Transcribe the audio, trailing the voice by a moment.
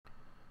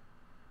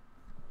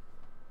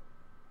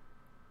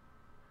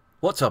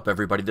What's up,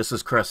 everybody? This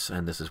is Chris,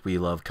 and this is We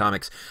Love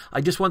Comics.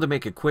 I just wanted to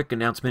make a quick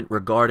announcement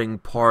regarding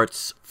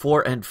parts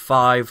 4 and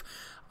 5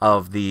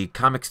 of the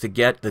Comics to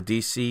Get, the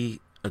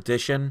DC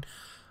edition.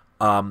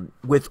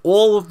 With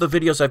all of the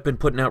videos I've been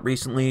putting out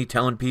recently,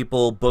 telling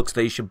people books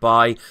they should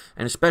buy,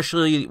 and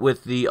especially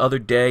with the other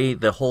day,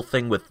 the whole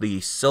thing with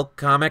the Silk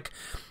comic,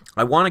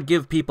 I want to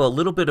give people a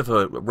little bit of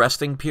a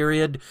resting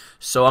period,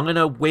 so I'm going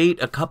to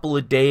wait a couple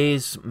of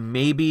days,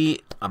 maybe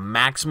a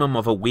maximum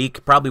of a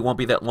week, probably won't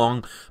be that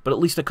long, but at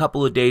least a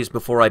couple of days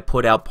before I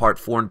put out part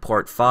 4 and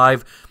part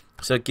 5.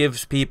 So it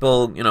gives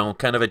people,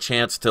 kind of a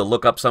chance to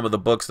look up some of the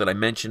books that I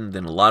mentioned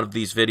in a lot of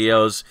these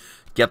videos,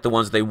 get the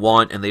ones they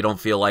want, and they don't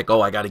feel like,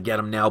 oh, I got to get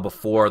them now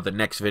before the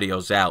next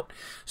video's out.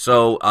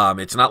 So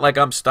it's not like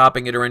I'm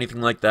stopping it or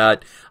anything like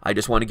that. I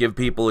just want to give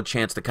people a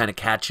chance to kind of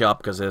catch up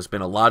because there's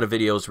been a lot of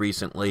videos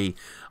recently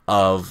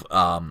of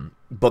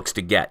books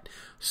to get.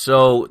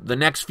 So the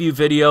next few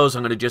videos,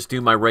 I'm going to just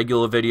do my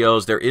regular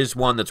videos. There is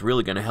one that's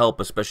really going to help,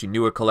 especially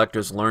newer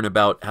collectors, learn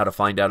about how to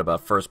find out about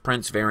first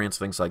prints, variants,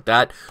 things like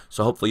that.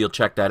 So hopefully you'll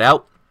check that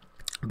out.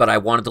 But I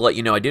wanted to let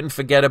you know I didn't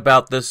forget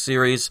about this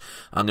series.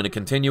 I'm going to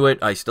continue it.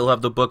 I still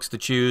have the books to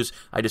choose.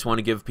 I just want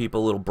to give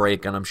people a little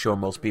break, and I'm sure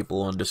most people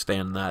will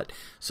understand that.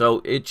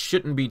 So it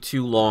shouldn't be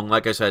too long.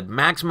 Like I said,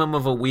 maximum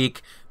of a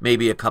week,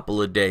 maybe a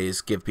couple of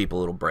days. Give people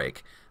a little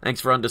break.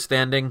 Thanks for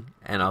understanding,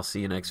 and I'll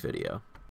see you next video.